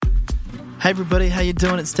Hey everybody, how you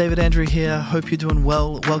doing? It's David Andrew here. Hope you're doing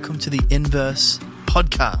well. Welcome to the Inverse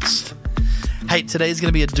Podcast. Hey, today's going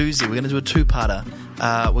to be a doozy. We're going to do a two-parter.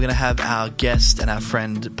 We're going to have our guest and our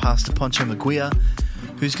friend, Pastor Poncho Maguia,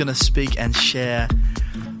 who's going to speak and share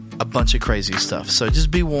a bunch of crazy stuff. So just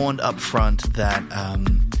be warned up front that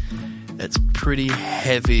it's pretty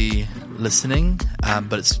heavy listening,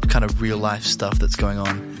 but it's kind of real-life stuff that's going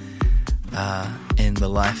on in the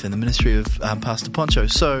life and the ministry of Pastor Poncho.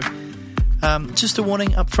 So just a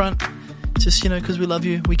warning up front, just, because we love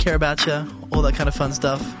you, we care about you, all that kind of fun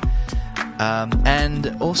stuff.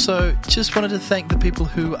 And also just wanted to thank the people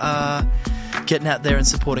who are getting out there and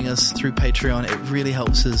supporting us through Patreon. It really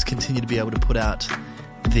helps us continue to be able to put out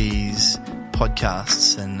these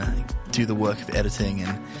podcasts and do the work of editing.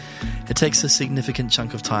 And it takes a significant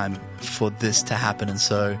chunk of time for this to happen. And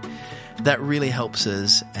so that really helps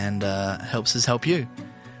us and helps us help you.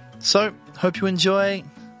 So hope you enjoy.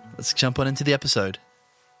 Let's jump on into the episode.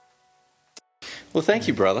 Well, thank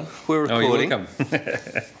you, brother. We're recording. Oh, you're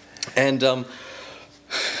welcome. And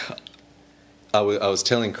I was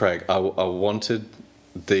telling Craig I wanted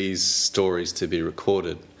these stories to be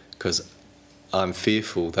recorded because I'm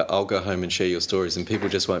fearful that I'll go home and share your stories and people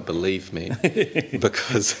just won't believe me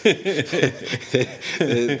because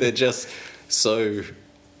they're just so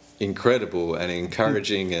incredible and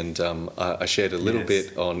encouraging. And I shared a little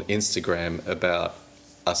bit on Instagram about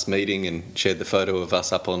us meeting and shared the photo of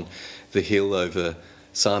us up on the hill over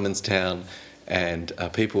Simonstown, and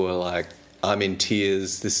people were like, I'm in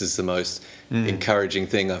tears, this is the most encouraging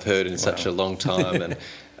thing I've heard in such a long time.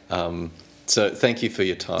 And so thank you for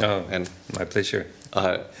your time. And my pleasure.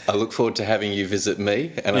 I look forward to having you visit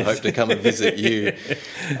me, and I hope to come and visit you.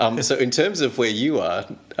 So in terms of where you are,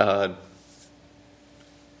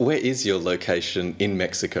 where is your location in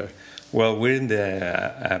Mexico? Well, we're in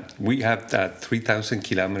the, we have 3,000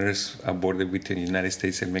 kilometers border between the United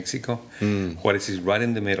States and Mexico. Juarez is right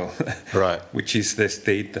in the middle, right? Which is the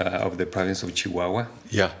state of the province of Chihuahua.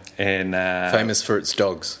 Yeah. And famous for its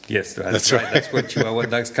dogs. Yes, that's right. That's where Chihuahua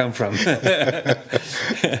dogs come from.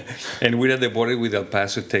 And we're at the border with El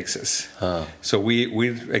Paso, Texas. So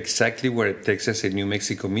we're exactly where Texas and New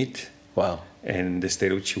Mexico meet. Wow. And the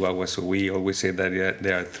state of Chihuahua. So we always say that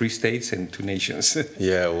there are 3 states and 2 nations.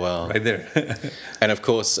 Yeah, wow. Right there. And of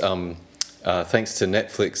course, thanks to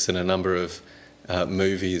Netflix and a number of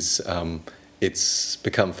movies, it's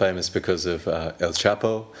become famous because of El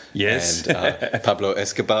Chapo. Yes. And Pablo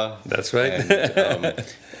Escobar. That's right.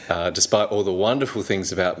 And despite all the wonderful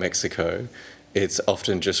things about Mexico, it's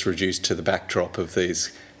often just reduced to the backdrop of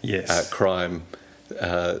these crime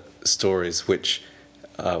stories, which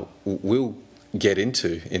we'll get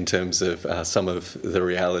into in terms of some of the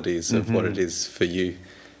realities of what it is for you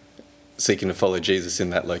seeking to follow Jesus in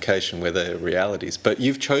that location where there are realities. But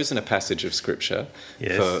you've chosen a passage of Scripture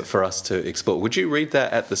for us to explore. Would you read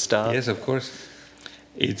that at the start? Yes, of course.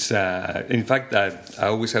 It's in fact, I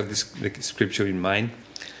always have the Scripture in mind,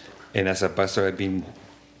 and as a pastor, I've been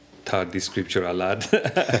taught this Scripture a lot.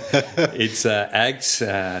 It's Acts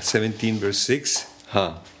 17, verse 6.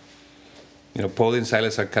 Paul and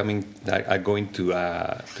Silas are going to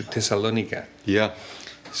Thessalonica. Yeah.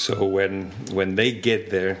 So when they get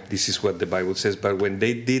there, this is what the Bible says. But when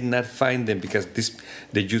they did not find them, because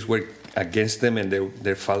the Jews were against them and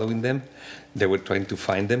they're following them, they were trying to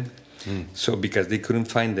find them. So because they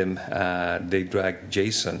couldn't find them, they dragged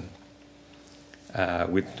Jason.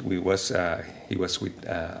 He was with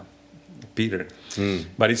Peter.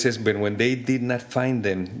 But it says, but when they did not find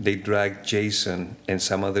them, they dragged Jason and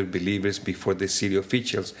some other believers before the city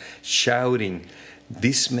officials, shouting,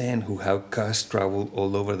 "These men who have caused trouble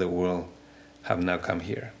all over the world have now come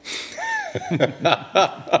here."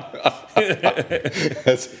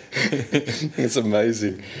 It's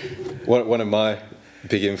amazing. One of my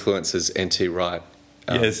big influences, N.T. Wright.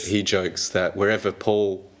 He jokes that wherever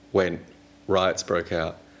Paul went, riots broke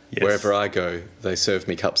out. Yes. Wherever I go, they serve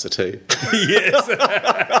me cups of tea. Yes.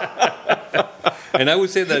 And I would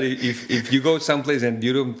say that if you go someplace and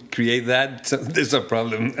you don't create that, there's a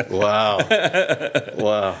problem. Wow.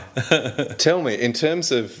 Tell me, in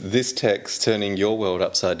terms of this text turning your world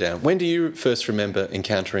upside down, when do you first remember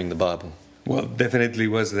encountering the Bible? Well, definitely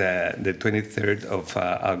was the 23rd of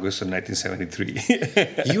August of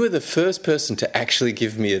 1973. You were the first person to actually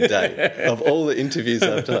give me a date of all the interviews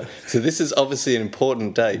I've done. So this is obviously an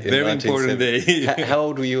important date. Very important day. How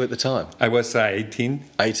old were you at the time? I was 18.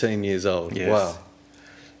 18 years old. Yes. Wow.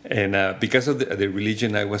 And because of the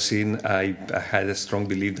religion I was in, I had a strong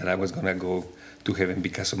belief that I was going to go to heaven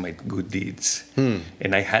because of my good deeds.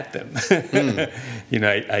 And I had them.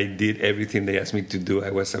 I did everything they asked me to do. I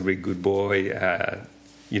was a very good boy.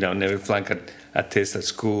 never flunked a test at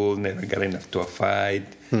school, never got into a fight.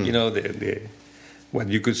 The what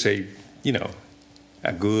you could say,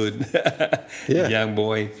 a good young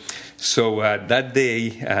boy. So that day,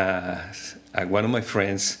 one of my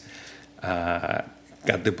friends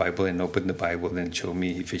got the Bible and opened the Bible and showed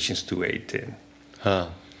me Ephesians 2:8.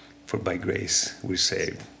 For by grace we're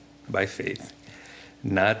saved, by faith.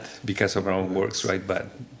 Not because of our own works, right? But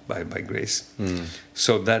by grace.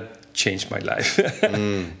 So that changed my life.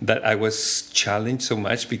 That I was challenged so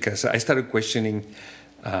much because I started questioning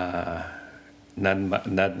not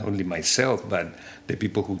only myself, but the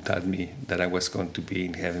people who taught me that I was going to be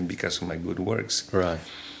in heaven because of my good works. Right.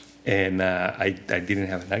 And I didn't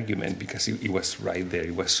have an argument because it was right there.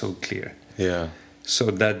 It was so clear. Yeah.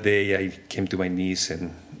 So that day I came to my knees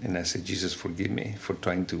and I said, Jesus, forgive me for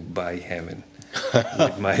trying to buy heaven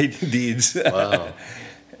with my deeds. Wow.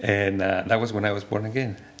 And that was when I was born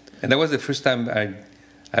again. And that was the first time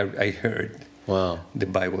I heard the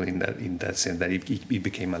Bible in that sense, that it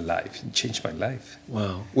became alive. It changed my life.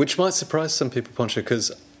 Wow. Which might surprise some people, Poncho,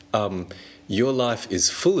 because your life is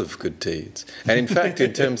full of good deeds. And in fact,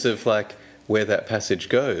 in terms of like where that passage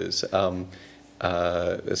goes,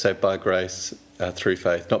 say by grace through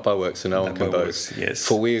faith, not by works, so no one can boast. Yes.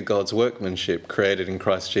 For we are God's workmanship, created in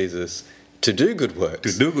Christ Jesus to do good works.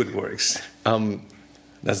 To do good works.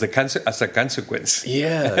 As a consequence.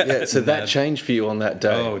 Yeah. So that changed for you on that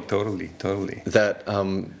day. Oh, totally. That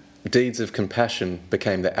deeds of compassion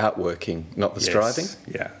became the outworking, not the striving.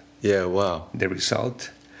 Yeah. Yeah. Wow. The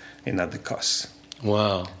result, and not the cause.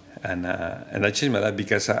 Wow. And that changed my life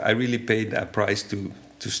because I really paid a price to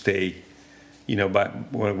stay.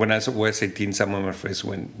 But when I was 18, some of my friends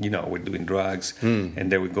were doing drugs,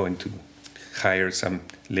 and they were going to hire some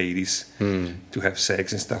ladies to have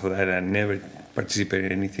sex and stuff like that. I never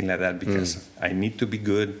participated in anything like that because I need to be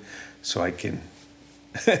good so I can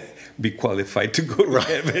be qualified to go to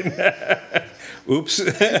heaven. Oops.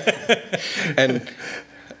 And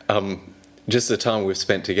just the time we've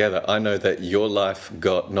spent together, I know that your life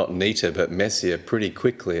got not neater but messier pretty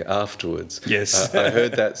quickly afterwards. Yes. I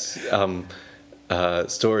heard that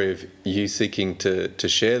story of you seeking to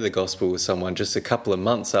share the gospel with someone just a couple of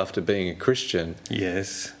months after being a Christian.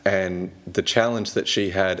 Yes. And the challenge that she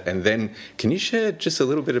had. And then, can you share just a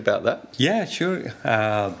little bit about that? Yeah, sure.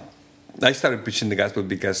 I started preaching the gospel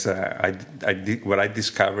because what I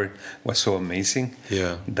discovered was so amazing.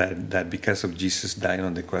 Yeah. That because of Jesus dying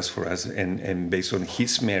on the cross for us and based on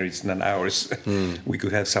His merits, not ours, we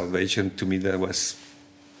could have salvation. To me, that was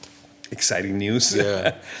exciting news.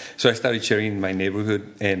 Yeah. So I started sharing in my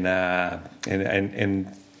neighborhood, and a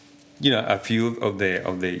few of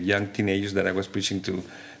the young teenagers that I was preaching to,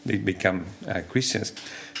 they become Christians.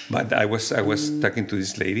 But I was talking to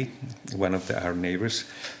this lady, one of our neighbors,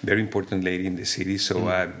 very important lady in the city. So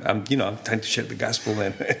I'm trying to share the gospel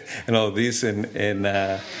and all this, and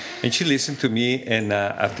she listened to me. And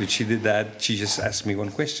after she did that, she just asked me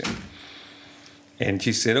one question. And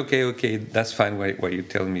she said, okay, that's fine what you're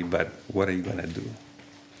telling me, but what are you going to do?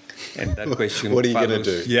 And that question what are you going to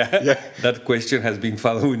do? Yeah, that question has been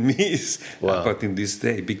following me wow. in this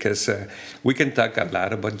day, because we can talk a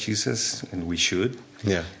lot about Jesus, and we should.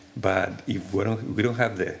 Yeah. But if we don't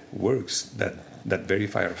have the works that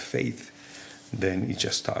verify our faith, then it's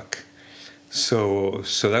just talk. So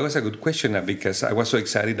that was a good question, because I was so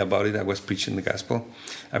excited about it. I was preaching the gospel,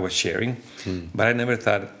 I was sharing, but I never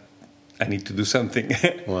thought I need to do something.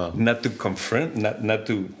 Wow. Not to confirm, not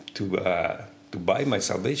to buy my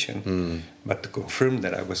salvation, but to confirm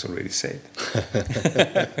that I was already saved.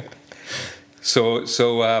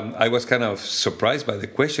 So I was kind of surprised by the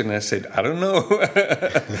question. I said, I don't know.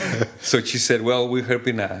 So she said, well, we're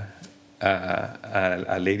helping a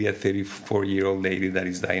lady, a 34-year-old lady that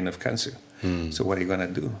is dying of cancer. So what are you going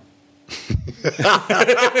to do?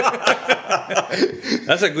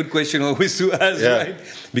 That's a good question always to ask, right?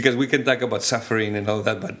 Because we can talk about suffering and all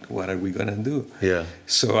that, but what are we going to do? Yeah.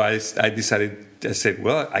 So I decided, I said,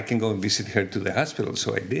 well, I can go and visit her to the hospital.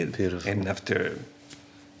 So I did. Beautiful. And after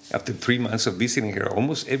 3 months of visiting her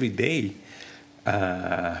almost every day,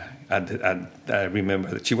 I remember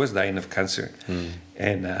that she was dying of cancer.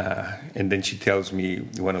 And then she tells me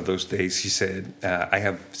one of those days, she said, I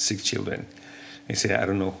have 6 children. I said, I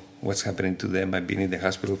don't know what's happening to them. I've been in the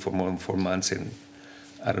hospital for more than 4 months, and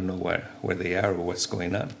I don't know where they are or what's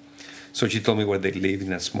going on. So she told me where they live,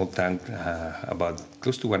 in a small town about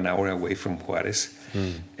close to 1 hour away from Juarez.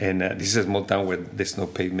 And this is a small town where there's no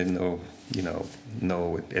pavement,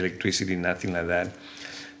 no electricity, nothing like that.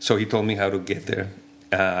 So he told me how to get there.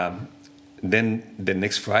 Then the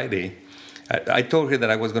next Friday, I told her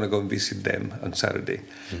that I was going to go and visit them on Saturday.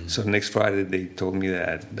 Mm-hmm. So next Friday, they told me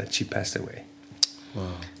that she passed away.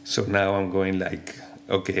 Wow. So now I'm going like,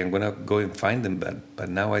 okay, I'm going to go and find them. But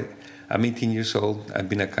now I'm 18 years old. I've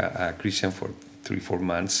been a Christian for 3-4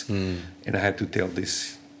 months. And I had to tell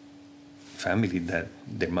this family that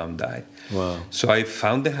their mom died. Wow. So I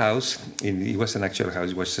found the house. It was an actual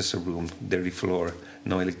house. It was just a room, dirty floor,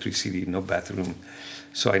 no electricity, no bathroom.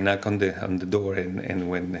 So I knock on the door, and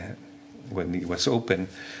when it was open,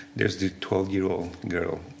 there's this 12-year-old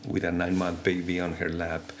girl with a 9-month baby on her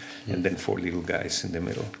lap, and then 4 little guys in the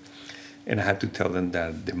middle. And I had to tell them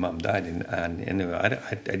that their mom died, and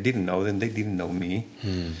I didn't know them. They didn't know me.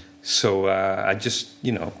 So I just,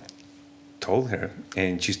 told her,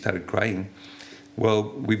 and she started crying. Well,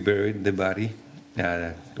 we buried the body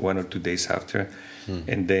 1 or 2 days after,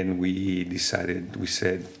 and then we said,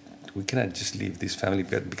 we cannot just leave this family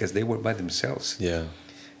because they were by themselves. Yeah.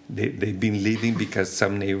 They've been leaving because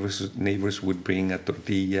some neighbors would bring a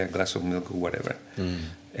tortilla, a glass of milk, or whatever.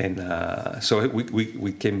 And so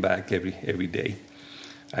we came back every day.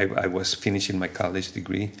 I was finishing my college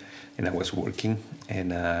degree, and I was working,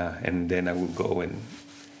 and then I would go and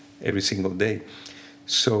every single day.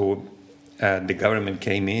 So the government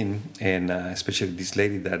came in, and especially this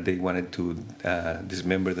lady that they wanted to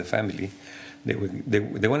dismember the family.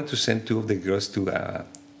 They wanted to send 2 of the girls to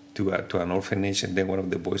an orphanage, and then one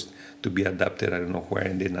of the boys to be adopted, I don't know where,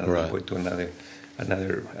 and then another boy to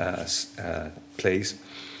another place.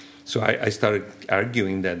 So I started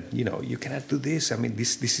arguing that, you cannot do this. I mean,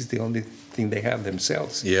 this is the only thing they have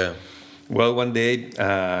themselves. Yeah. Well, one day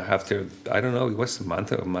after, I don't know, it was a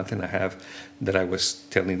month and a half that I was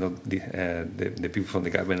telling the people from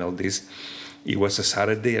the government all this. It was a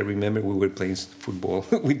Saturday. I remember we were playing football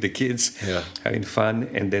with the kids, having fun,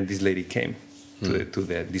 and then this lady came to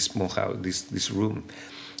this small house, this room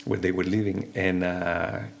where they were living, and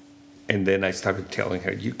then I started telling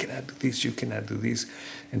her, you cannot do this, you cannot do this.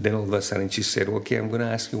 And then all of a sudden she said, okay, I'm going to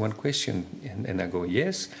ask you one question. And I go,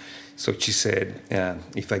 yes. So she said,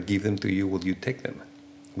 if I give them to you, will you take them?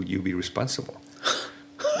 Would you be responsible?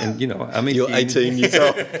 And, I'm 18. You're 18 years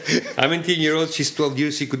old. I'm 18 years old. She's 12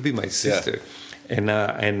 years. She could be my sister.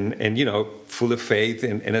 Yeah. And full of faith.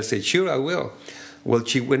 And I said, sure, I will. Well,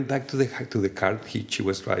 she went back to the car she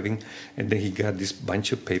was driving, and then he got this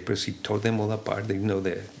bunch of papers. He tore them all apart.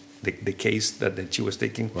 The case that she was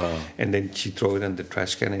taking. Wow. And then she threw it in the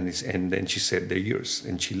trash can, and then she said, they're yours.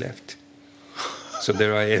 And she left. So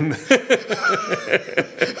there I am.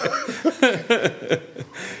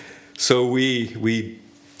 So we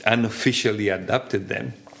unofficially adopted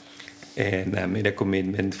them, and made a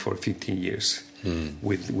commitment for 15 years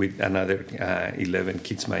with another 11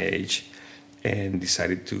 kids my age, and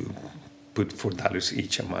decided to put $4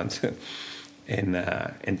 each a month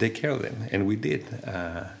and take care of them, and we did.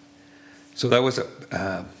 So that was a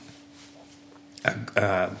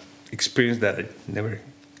experience that I never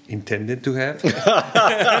intended to have.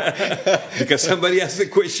 Because somebody asked the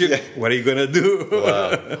question, what are you going to do?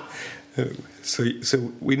 Wow. So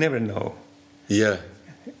we never know. Yeah.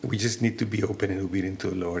 We just need to be open and obedient to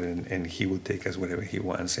the Lord, and He will take us wherever He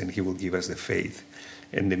wants, and He will give us the faith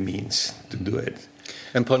and the means to do it.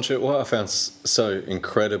 And Poncho, what I found so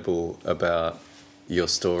incredible about your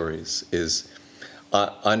stories is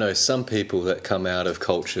I know some people that come out of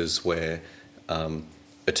cultures where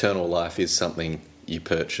eternal life is something you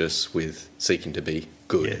purchase with seeking to be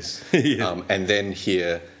good. Yes. Yeah. And then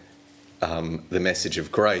hear the message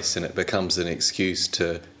of grace, and it becomes an excuse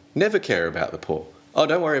to never care about the poor. Oh,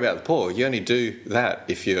 don't worry about the poor. You only do that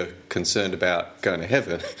if you're concerned about going to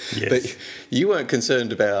heaven. Yes. But you weren't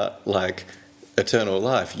concerned about, eternal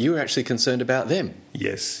life. You were actually concerned about them.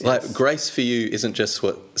 Yes. Grace for you isn't just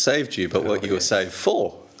what saved you, but what you were saved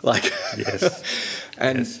for. Yes.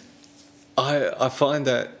 And yes. I find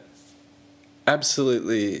that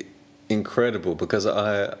absolutely incredible, because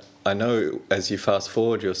I know as you fast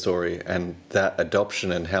forward your story and that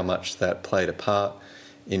adoption and how much that played a part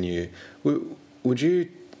in you, would you,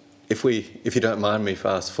 if you don't mind me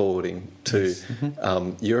fast forwarding to, yes.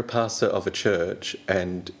 Mm-hmm. You're a pastor of a church,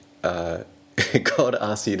 and God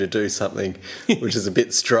asked you to do something which is a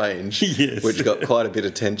bit strange, yes. which got quite a bit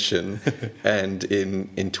of attention, and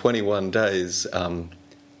in 21 days,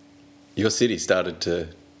 your city started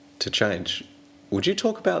to change. Would you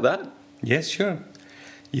talk about that? Yes, sure.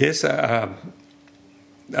 Yes, after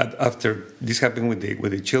this happened with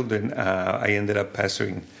the children, I ended up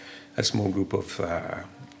pastoring a small group of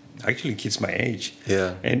actually kids my age.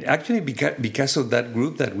 Yeah. And actually because of that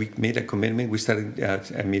group that we made a commitment, we started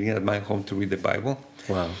a meeting at my home to read the Bible.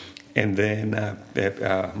 Wow. And then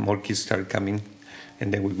more kids started coming,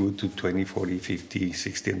 And then we grew to 20, 40, 50,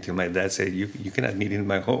 60, until my dad said, you cannot meet in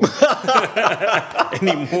my home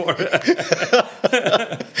anymore.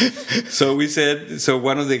 So we said, so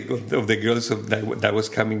one of the girls that was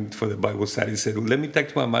coming for the Bible study said, well, let me talk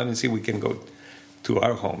to my mom and see if we can go to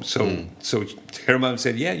our home. So her mom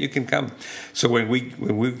said, yeah, you can come. So when we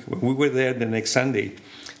were there the next Sunday,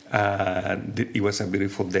 it was a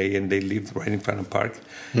beautiful day, and they lived right in front of the park.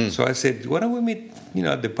 So I said, why don't we meet,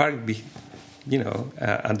 at the park,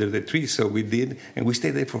 under the tree? So we did, and we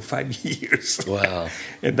stayed there for 5 years. Wow.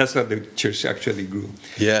 And that's how the church actually grew.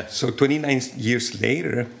 Yeah. So 29 years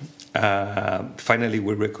later, finally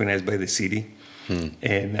we're recognized by the city.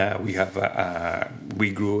 And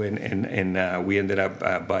we grew, and we ended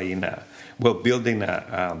up building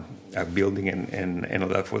a building and all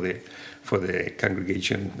that for the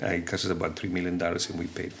congregation. It cost us about $3 million, and we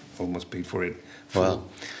almost paid for it. Wow.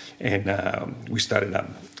 And we started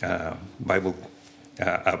a Bible,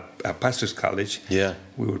 a pastor's college. Yeah.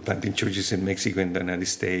 We were planting churches in Mexico and the United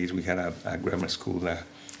States. We had a grammar school, a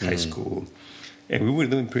high school, and we were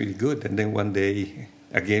doing pretty good. And then one day,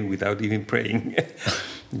 again, without even praying,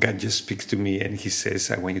 God just speaks to me, and he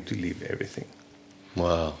says, I want you to leave everything.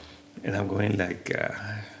 Wow. And I'm going like,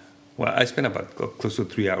 I spent about close to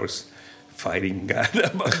 3 hours fighting God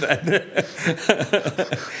about that.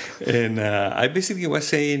 And I basically was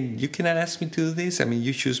saying, you cannot ask me to do this. I mean,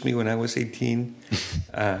 you chose me when I was 18.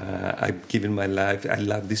 I've given my life. I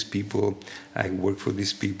love these people. I work for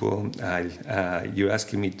these people. You're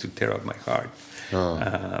asking me to tear out my heart.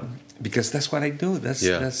 Because that's what I do. That's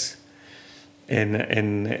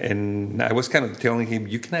and I was kind of telling him,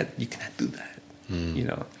 you cannot do that.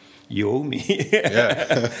 You owe me.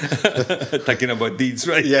 Yeah. Talking about deeds,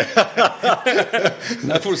 right? Yeah.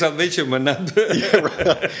 Not for salvation, but not. Yeah,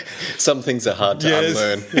 right. Some things are hard to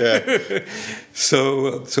unlearn. Yeah.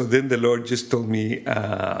 So then the Lord just told me,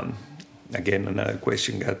 again, another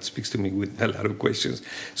question. God speaks to me with a lot of questions.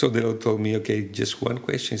 So the Lord told me, okay, just one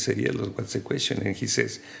question. He said, yeah, Lord, what's the question? And he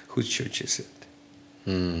says, whose church is it?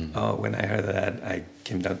 Oh, when I heard that, I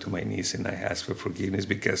came down to my knees and I asked for forgiveness,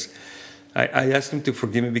 because I asked him to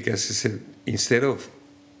forgive me, because he said, instead of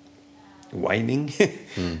whining,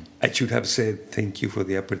 I should have said, thank you for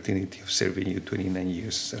the opportunity of serving you 29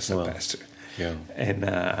 years as a pastor. Yeah. And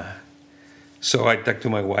so I talked to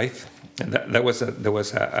my wife, and that was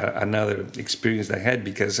another experience I had,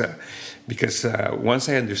 because once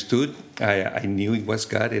I understood, I knew it was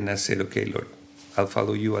God, and I said, okay, Lord, I'll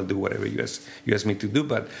follow you. I'll do whatever you ask me to do.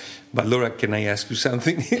 But Laura, can I ask you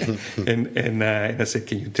something? and I said,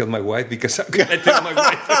 can you tell my wife? Because how can I tell my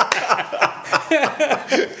wife?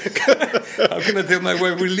 How can I tell my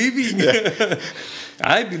wife we're leaving? Yeah.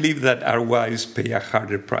 I believe that our wives pay a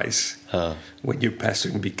harder price when you're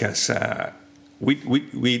pastoring, because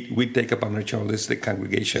we take upon our shoulders the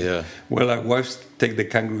congregation. Yeah. Well, our wives take the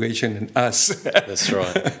congregation and us. That's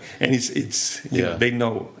right. And it's you know, they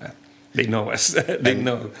know. They know us.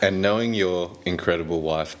 Know. And knowing your incredible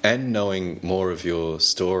wife, and knowing more of your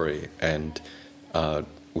story, and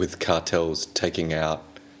with cartels taking out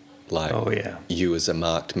you as a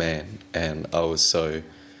marked man, and I was so.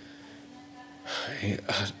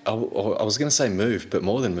 I was going to say moved, but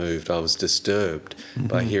more than moved, I was disturbed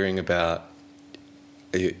by hearing about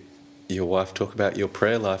your wife talk about your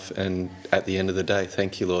prayer life, and at the end of the day,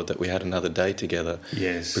 thank you, Lord, that we had another day together.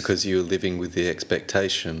 Yes. Because you were living with the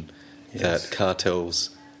expectation that cartels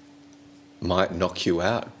might knock you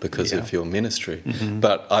out because of your ministry.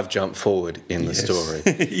 But I've jumped forward in the story.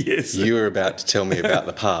 Yes. You were about to tell me about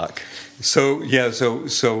the park. So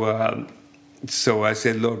I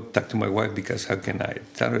said, Lord, talk to my wife, because how can I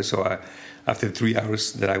tell her? So after 3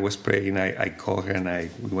 hours that I was praying, I called her, and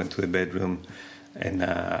we went to the bedroom, and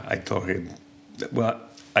I told her, well,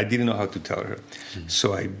 I didn't know how to tell her.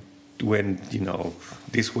 So I went,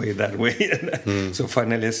 this way, that way. So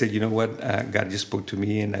finally I said, you know what, God just spoke to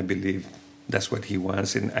me, and I believe that's what he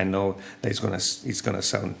wants, and I know that it's gonna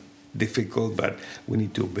sound difficult, but we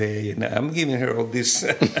need to obey. And I'm giving her all this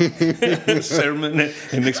sermon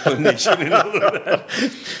and explanation and all of that.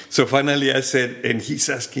 So finally I said, and he's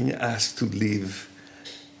asking us to leave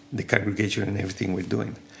the congregation and everything we're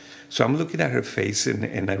doing. So I'm looking at her face,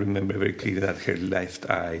 and I remember very clearly that her left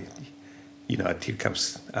eye, a tear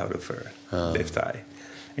comes out of her left eye.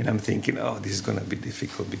 And I'm thinking, this is going to be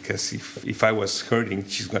difficult, because if I was hurting,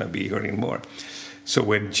 she's going to be hurting more. So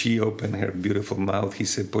when she opened her beautiful mouth, he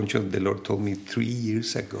said, Poncho, the Lord told me 3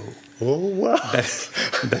 years ago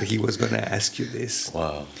that he was going to ask you this.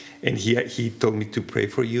 Wow. And he told me to pray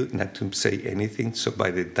for you, not to say anything. So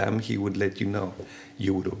by the time he would let you know,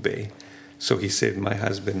 you would obey. So he said, my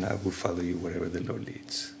husband, I will follow you wherever the Lord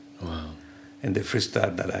leads. Wow. And the first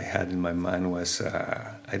thought that I had in my mind was,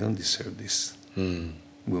 I don't deserve this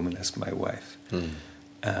woman as my wife.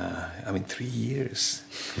 3 years.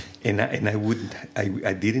 And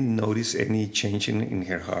I didn't notice any change in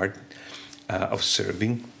her heart of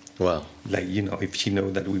serving. Wow. Like, if she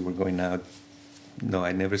know that we were going out. No,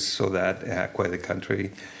 I never saw that, quite the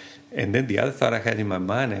contrary. And then the other thought I had in my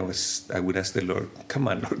mind, I would ask the Lord, come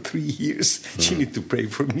on, Lord, 3 years. You need to pray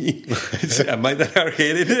for me. Am I that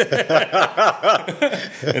hard-headed?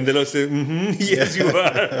 And the Lord said, yes, you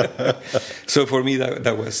are. So for me,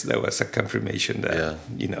 that was a confirmation that,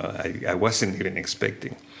 I wasn't even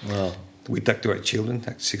expecting. Wow. We talked to our children,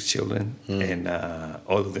 6 children, and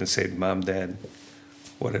all of them said, Mom, Dad,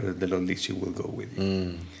 whatever the Lord leads you, will go with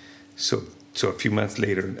you. So a few months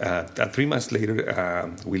later, 3 months later,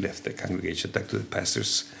 we left the congregation, talked to the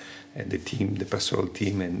pastors and the team, the pastoral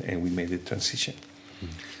team, and we made the transition.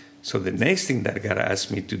 So the next thing that God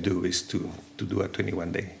asked me to do is to do a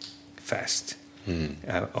 21-day fast,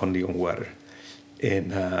 only on water.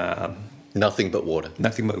 And nothing but water?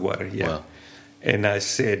 Nothing but water, yeah. Wow. And I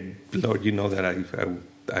said, Lord, you know that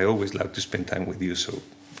I always love to spend time with you, so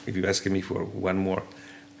if you're asking me for one more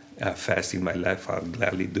fast in my life, I'll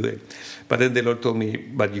gladly do it. But then the Lord told me,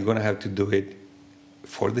 but you're going to have to do it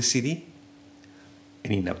for the city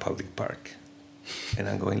and in a public park. And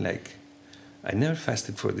I'm going like, I never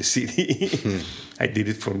fasted for the city. I did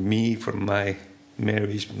it for me, for my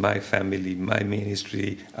marriage, my family, my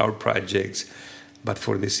ministry, our projects. But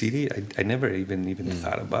for the city, I never even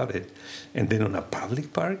thought about it. And then on a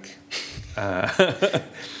public park?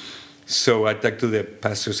 So I talked to the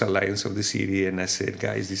Pastors Alliance of the city, and I said,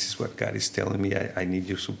 guys, this is what God is telling me. I need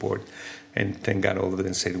your support. And thank God all of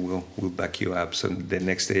them said, we'll back you up. So the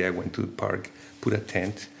next day I went to the park, put a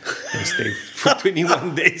tent, and stayed for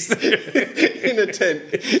 21 days. In a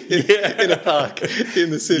tent? In a park in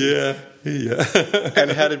the city? Yeah.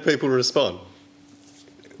 And how did people respond?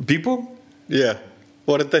 People? Yeah.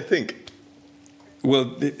 What did they think?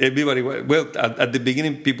 Well, everybody. Well, at the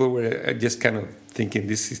beginning, people were just kind of thinking,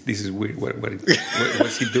 "This is weird.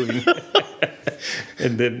 What's he doing?"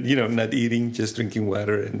 And then not eating, just drinking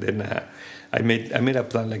water. And then I made a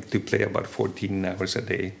plan to play about 14 hours a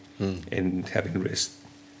day and having rest,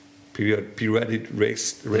 periodic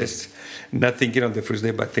rest. Not thinking on the first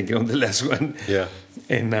day, but thinking on the last one. Yeah.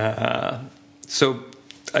 And so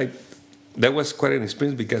that was quite an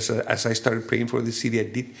experience because as I started praying for the city,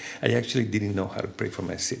 I actually didn't know how to pray for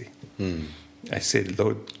my city. I said,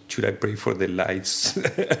 Lord, should I pray for the lights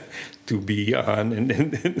to be on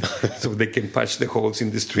and so they can patch the holes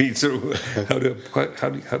in the streets? Or how do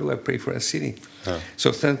I pray for a city?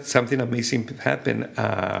 So something amazing happened.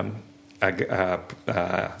 A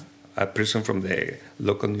person from the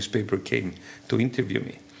local newspaper came to interview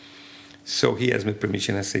me. So he asked me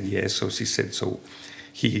permission. I said yes. So she said, so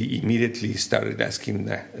he immediately started asking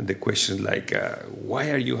the questions like,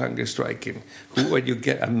 why are you hunger striking? Who are you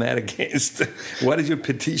mad against? What is your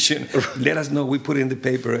petition? Let us know. We put it in the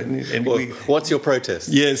paper. And what's your protest?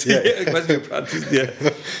 Yes. Yeah. What's your protest? Yeah.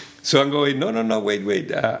 So I'm going, no,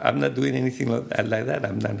 wait. I'm not doing anything like that.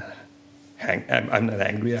 I'm not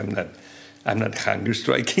angry. I'm not hunger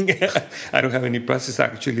striking. I don't have any process.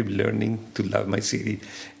 I'm actually learning to love my city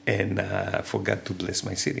and for God to bless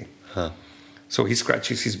my city. So he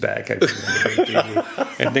scratches his back, and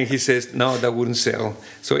then he says, "No, that wouldn't sell."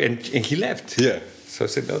 So and he left. Yeah. So I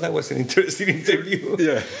said, "No, that was an interesting interview."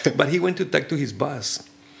 Yeah. But he went to talk to his boss,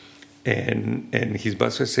 and his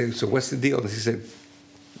boss said, "So what's the deal?" And he said,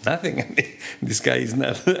 "Nothing. This guy is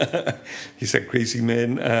not. He's a crazy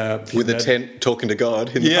man with a tent talking to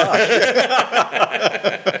God in the park."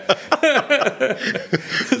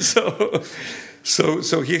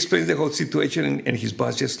 So he explains the whole situation, and his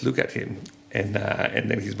boss just look at him, and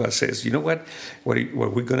then his boss says, "You know what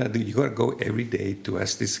we're gonna do? You gotta go every day to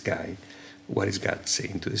ask this guy, what is God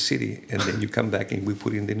saying to the city, and then you come back and we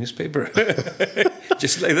put it in the newspaper,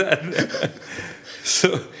 just like that."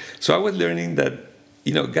 So I was learning that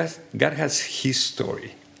God has His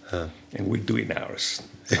story, and we're doing ours.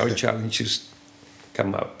 Our challenges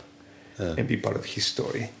come up. And be part of His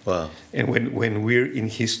story. Wow! And when we're in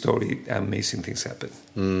His story, amazing things happen.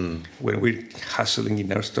 When we're hustling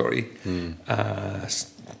in our story,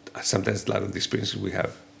 sometimes a lot of the experiences we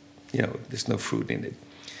have, there's no fruit in it.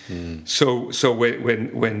 So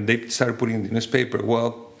when they started putting in the newspaper,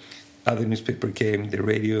 other newspaper came, the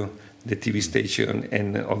radio, the TV station,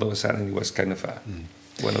 and all of a sudden it was kind of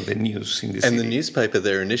one of the news in the city. And the newspaper,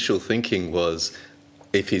 their initial thinking was,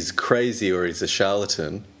 if he's crazy or he's a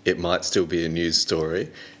charlatan, it might still be a news story.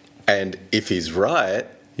 And if he's right,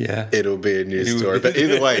 it'll be a news story. But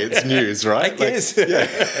either way, it's news, right? I guess.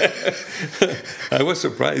 I was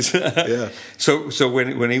surprised. So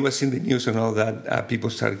when it was in the news and all that, people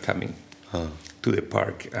started coming to the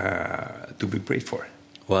park to be prayed for.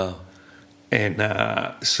 Wow. And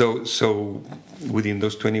so within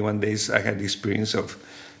those 21 days, I had the experience of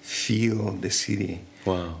feel the city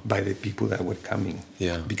by the people that were coming.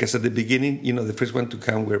 Yeah. Because at the beginning, the first one to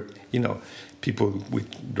come were, people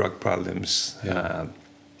with drug problems,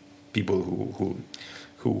 people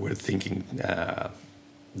who were thinking that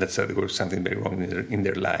there was something very wrong in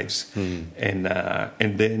their lives. And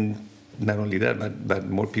then not only that, but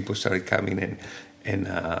more people started coming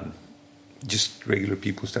and just regular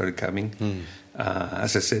people started coming.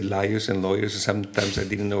 As I said, liars and lawyers. Sometimes I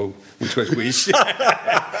didn't know which was which.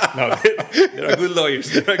 No, there are good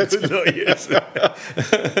lawyers.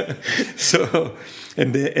 So,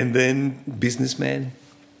 and then businessmen,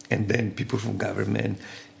 and then people from government.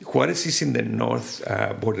 Juarez is in the north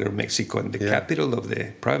border of Mexico, and the capital of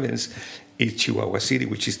the province is Chihuahua City,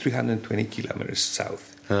 which is 320 kilometers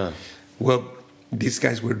south. Well, these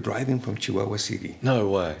guys were driving from Chihuahua City. No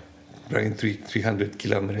way. Driving 300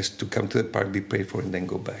 kilometers to come to the park, be prayed for, and then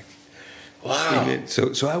go back. Wow.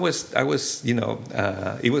 So I was,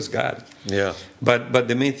 it was God. Yeah. But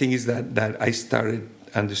the main thing is that I started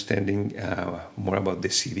understanding more about the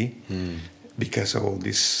city because all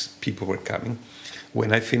these people were coming.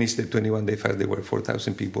 When I finished the 21-day fast, there were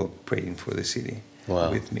 4,000 people praying for the city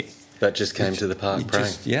with me. That just came to the park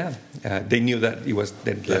praying? They knew that it was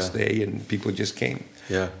the last day, and people just came.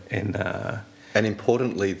 Yeah. And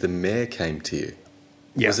importantly, the mayor came to you.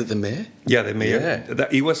 Yeah. Was it the mayor? Yeah, the mayor. Yeah.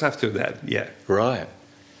 It was after that, Right.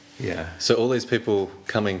 Yeah. So all these people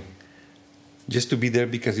coming... Just to be there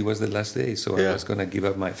because it was the last day, so I was going to give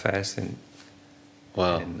up my fast.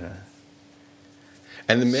 Wow.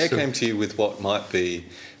 And the mayor came to you with what might be...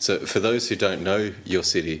 So for those who don't know your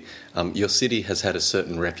city has had a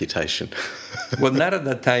certain reputation. Well, not at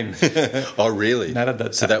that time. Oh, really? Not at that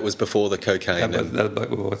time. So that was before the cocaine?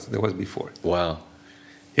 That was before. Wow.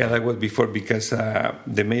 Yeah, that was before because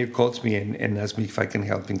the mayor calls me and asks me if I can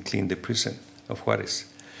help him clean the prison of Juarez.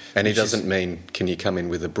 And he doesn't mean, can you come in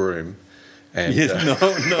with a broom? And, yes,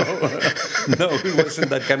 no, it wasn't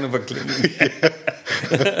that kind of a cleaning.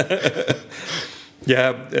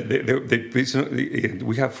 Yeah, the prison.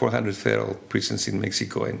 We have 400 federal prisons in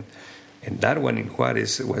Mexico, and that one in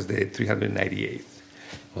Juarez was the 398th,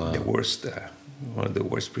 the worst, one of the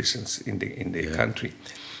worst prisons in the country.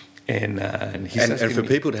 And for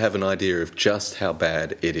people to have an idea of just how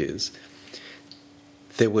bad it is,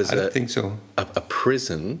 there was I think so. a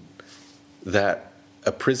prison that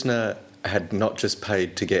a prisoner had not just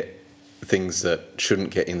paid to get things that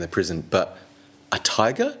shouldn't get in the prison, but a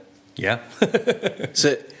tiger? Yeah.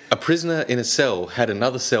 So a prisoner in a cell had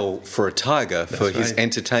another cell for a tiger for his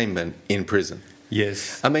entertainment in prison.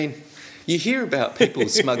 Yes. I mean, you hear about people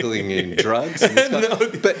smuggling in drugs and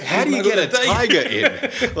stuff, but how do you get a tiger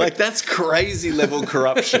in? Like, that's crazy level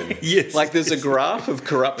corruption. Yes. Like, there's a graph of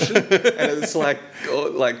corruption, and it's like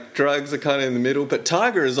drugs are kind of in the middle, but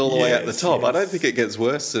tiger is all the way at the top. Yes. I don't think it gets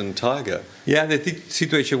worse than tiger. Yeah, the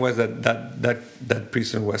situation was that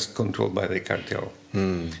prison was controlled by the cartel.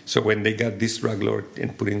 So when they got this drug lord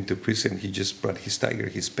and put him into prison, he just brought his tiger,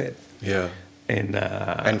 his pet. Yeah.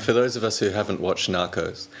 And for those of us who haven't watched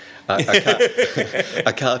Narcos,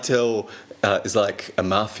 a cartel is like a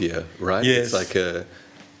mafia, right? Yes.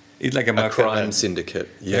 It's like a mafia, crime syndicate.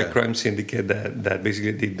 Yeah, a crime syndicate that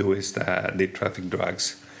basically they do is they traffic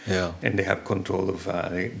drugs. Yeah. And they have control of,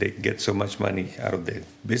 they get so much money out of the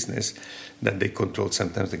business that they control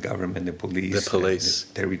sometimes the government, the police, the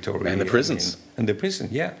territory. And the prisons. And the prison,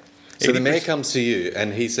 yeah. So the mayor comes to you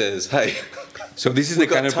and he says, hey, so this is the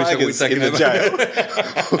kind of prison we're talking about.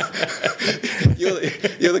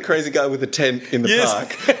 You're the crazy guy with the tent in the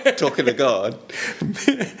park talking to God.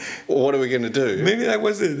 What are we going to do? Maybe that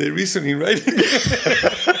was the reasoning, right?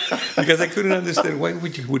 Because I couldn't understand why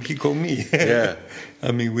would he call me. Yeah.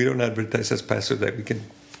 I mean, we don't advertise as pastors that we can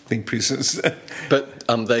clean prisons. But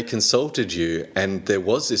they consulted you, and there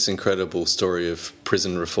was this incredible story of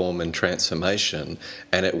prison reform and transformation,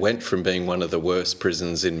 and it went from being one of the worst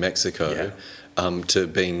prisons in Mexico to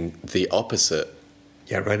being the opposite.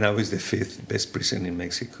 Yeah, right now it's the 5th best prison in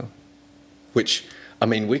Mexico. Which, I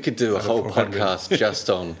mean, we could do a whole podcast just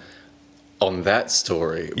on that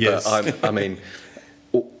story. Yes. But I mean,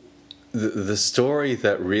 the story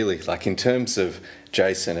that really, like in terms of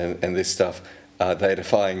Jason and this stuff, they're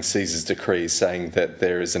defying Caesar's decrees, saying that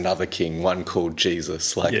there is another king, one called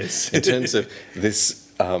Jesus. Like, in terms of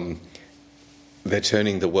this, they're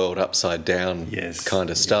turning the world upside down kind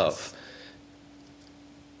of stuff.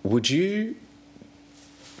 Would you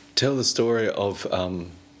tell the story of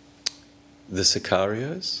the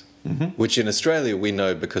Sicarios, which in Australia we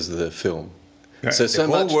know because of the film? Right. So the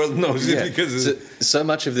whole world knows it because so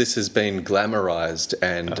much of this has been glamorized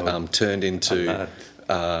and turned into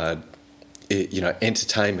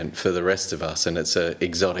entertainment for the rest of us, and it's an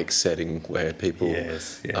exotic setting where people.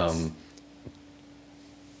 Yes.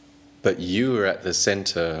 But you were at the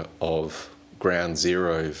centre of ground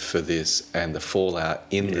zero for this and the fallout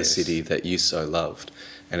in the city that you so loved,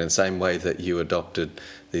 and in the same way that you adopted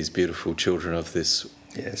these beautiful children of this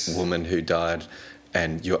woman who died,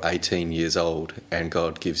 and you're 18 years old, and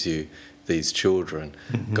God gives you these children.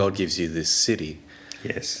 God gives you this city.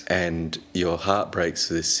 Yes. And your heart breaks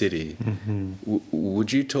for this city.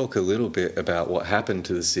 Would you talk a little bit about what happened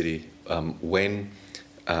to the city when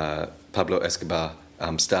Pablo Escobar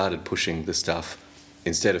started pushing the stuff,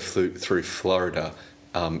 instead of through Florida,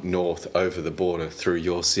 north over the border through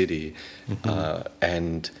your city,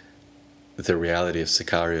 and the reality of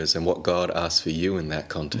Sicarios and what God asked for you in that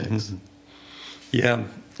context? Yeah,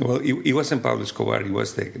 well, it wasn't Pablo Escobar, it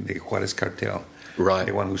was the Juarez cartel. Right.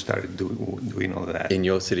 The one who started doing all that. In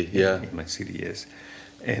your city, yeah. In my city, yes.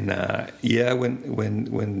 And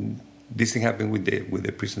when this thing happened with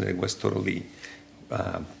the prison, it was totally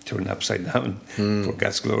turned upside down for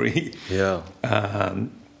God's glory. Yeah.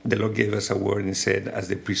 The Lord gave us a word and said, as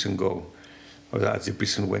the prison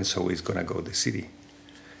went, so is going to go the city.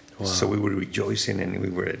 Wow. So we were rejoicing and we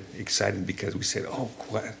were excited because we said,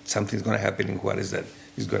 something's going to happen in Juarez that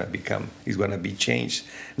is going to be changed.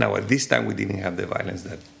 Now, at this time, we didn't have the violence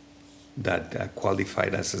that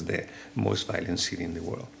qualified us as the most violent city in the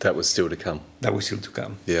world. That was still to come.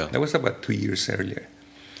 Yeah. That was about 2 years earlier.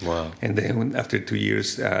 Wow. And then after 2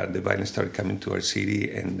 years, the violence started coming to our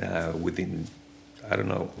city, and within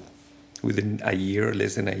a year,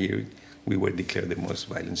 less than a year, we were declared the most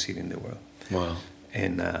violent city in the world. Wow.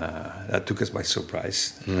 And that took us by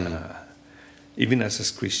surprise, even us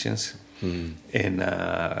as Christians. And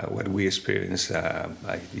what we experienced,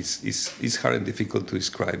 it's hard and difficult to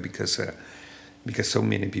describe because so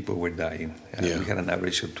many people were dying. We had an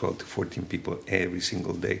average of 12 to 14 people every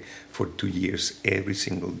single day for 2 years, every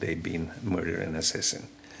single day being murdered and assassinated.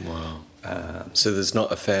 Wow. So there's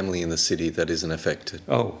not a family in the city that isn't affected?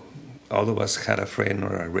 Oh, all of us had a friend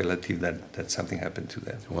or a relative that something happened to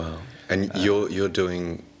them. Wow. And you're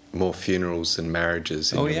doing more funerals and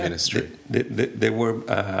marriages in your ministry? There were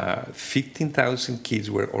 15,000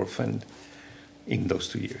 kids were orphaned in those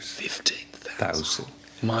 2 years. 15,000?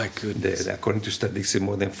 My goodness. According to statistics,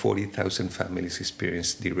 more than 40,000 families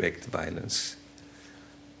experienced direct violence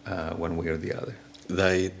one way or the other.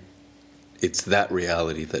 It's that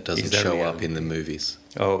reality that doesn't show up in the movies.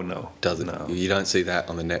 Oh, no. Doesn't. No. You don't see that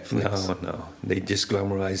on the Netflix. No. They just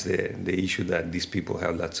glamorize the issue that these people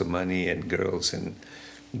have lots of money and girls and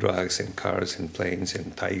drugs and cars and planes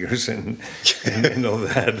and tigers and all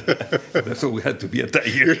that. That's what we had to be a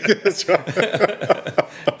tiger. That's right.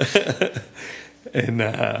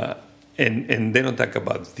 And they don't talk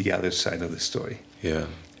about the other side of the story. Yeah.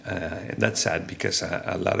 And that's sad because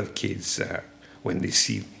a lot of kids, when they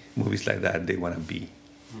see movies like that, they want to be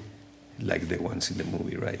like the ones in the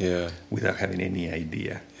movie, right? Yeah. Without having any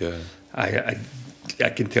idea. Yeah. I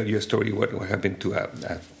can tell you a story what happened to a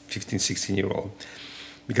 15, 16-year-old.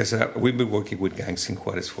 Because we've been working with gangs in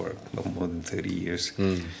Juarez for more than 30 years.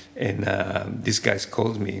 And this guy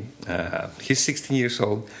called me. He's 16 years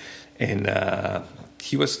old. And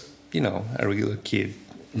he was, a regular kid.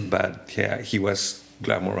 But he was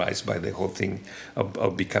glamorized by the whole thing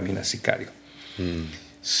of becoming a sicario.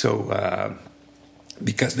 So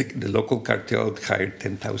because the local cartel hired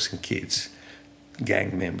 10,000 kids,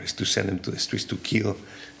 gang members, to send them to the streets to kill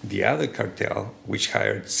the other cartel, which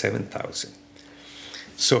hired 7,000.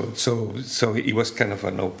 So it was kind of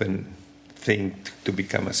an open thing to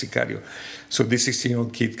become a sicario. So this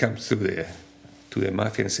 16-year-old kid comes to the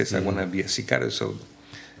mafia and says, I want to be a sicario. So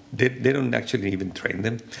they don't actually even train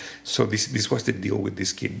them. So this was the deal with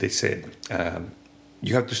this kid. They said,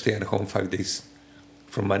 you have to stay at home 5 days,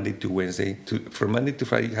 from Monday to Wednesday. From Monday to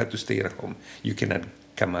Friday, you have to stay at home. You cannot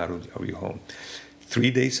come out of your home.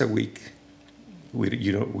 3 days a week,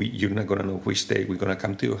 you're not going to know which day. We're going to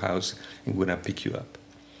come to your house and we're going to pick you up.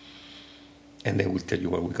 And then we'll tell you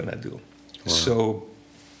what we're going to do. Wow. So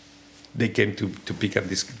they came to pick up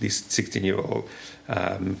this 16-year-old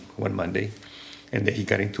one Monday. And then he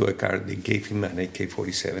got into a car. They gave him an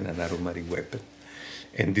AK-47, an automatic weapon.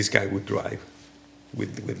 And this guy would drive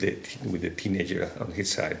with the teenager on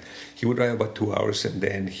his side. He would drive about 2 hours, and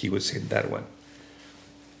then he would say, that one,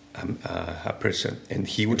 a person. And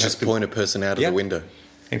he would just point a person out of the window.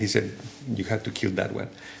 And he said, you have to kill that one.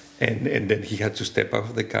 And then he had to step out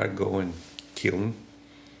of the car, go and kill him,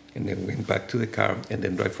 and then went back to the car and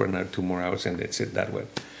then drive for another 2 more hours, and that's it, that one.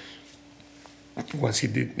 Once he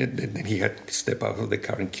did, then he had to step out of the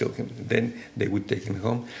car and kill him. Then they would take him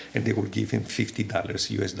home, and they would give him $50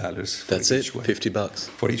 US dollars. That's it, one. $50.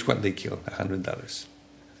 For each one they kill, $100.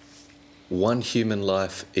 One human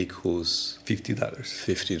life equals $50.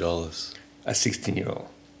 $50. A 16-year-old.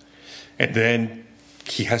 And then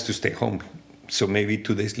he has to stay home. So maybe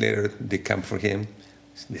 2 days later, they come for him,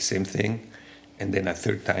 the same thing, and then a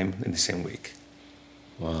third time in the same week.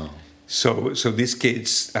 Wow. So these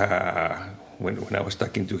kids, when I was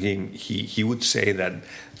talking to him, he would say that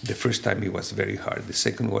the first time it was very hard. The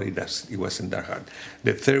second one, it wasn't that hard.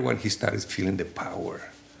 The third one, he started feeling the power.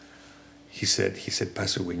 He said,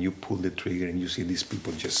 Pastor, when you pull the trigger and you see these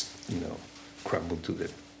people just, crumble to the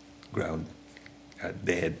ground,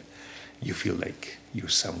 dead, you feel like you're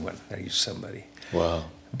someone, that you're somebody. Wow.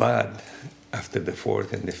 But after the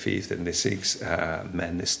fourth and the fifth and the sixth,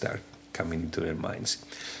 madness start coming into their minds.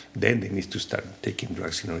 Then they need to start taking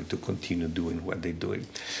drugs in order to continue doing what they're doing.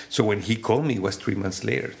 So when he called me, it was 3 months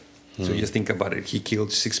later. So just think about it. He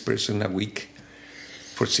killed 6 persons a week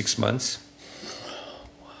for 6 months.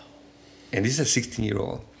 And this is a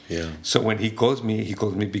 16-year-old. Yeah. So when he calls me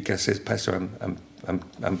because he says, Pastor,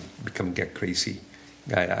 I'm becoming crazy.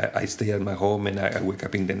 I stay at my home and I wake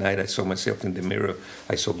up in the night. I saw myself in the mirror.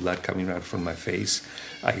 I saw blood coming out from my face.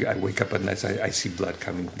 I wake up at night. I see blood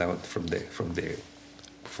coming down from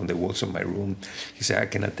the walls of my room. He said, I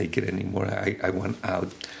cannot take it anymore. I want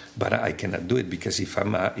out, but I cannot do it because if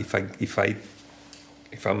I'm out,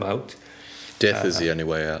 death is the only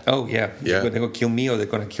way out. Oh yeah. They're gonna kill me, or they're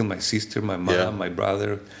gonna kill my sister, my mom, my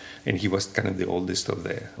brother, and he was kind of the oldest of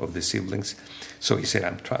the siblings. So he said,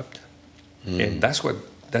 I'm trapped. And that's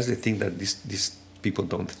the thing that these people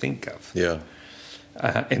don't think of. Yeah.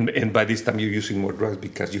 And by this time you're using more drugs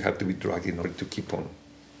because you have to be drugged in order to keep on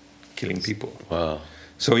killing people. Wow.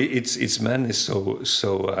 So it's madness. So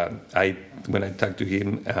when I talked to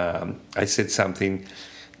him, I said something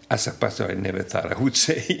as a pastor I never thought I would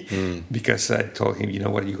say, because I told him, you know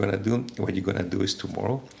what you're gonna do? What you're gonna do is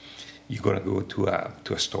tomorrow, you're gonna go to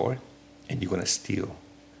a store and you're gonna steal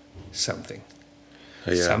something.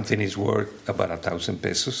 Yeah. Something is worth about 1,000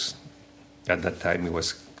 pesos. At that time, it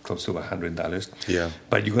was close to $100. Yeah.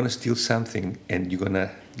 But you're gonna steal something, and you're gonna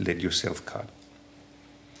let yourself caught.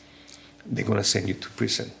 They're gonna send you to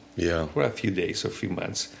prison. Yeah. For a few days or a few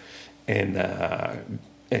months, and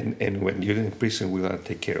when you're in prison, we're gonna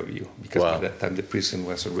take care of you because by that time the prison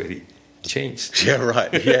was already changed. Yeah.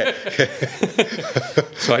 Right. Yeah.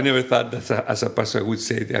 So I never thought that as a pastor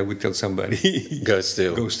I would tell somebody go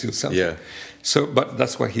steal something. Yeah. So, but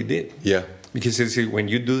that's what he did. Yeah. Because when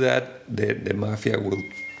you do that, the mafia will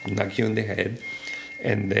knock you on the head,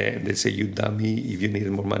 and they say, you dummy, if you need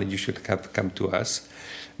more money, you should have come to us.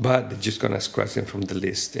 But they're just going to scratch him from the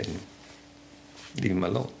list and leave him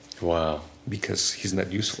alone. Wow. Because he's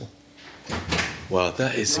not useful. Wow,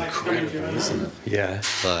 that is incredible, isn't it? Yeah.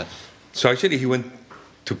 Right. So actually he went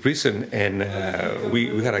to prison, and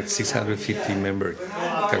we had a 650-member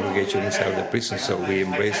congregation inside the prison, so we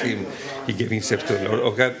embraced him. He gave himself to the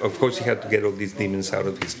Lord. Of course, he had to get all these demons out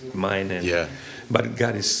of his mind. But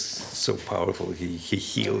God is so powerful. He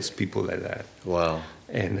heals people like that. Wow.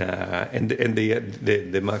 And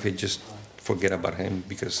the mafia just forget about him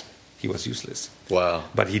because he was useless. Wow.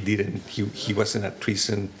 But he didn't. He wasn't at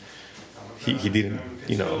prison. He didn't,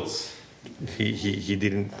 He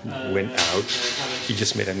didn't went out. He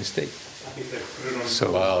just made a mistake.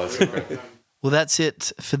 So wow, that's incredible. Well, that's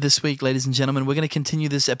it for this week, ladies and gentlemen. We're going to continue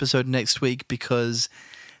this episode next week because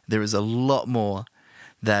there is a lot more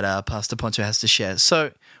that Pastor Poncho has to share.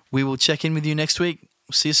 So we will check in with you next week.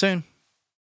 See you soon.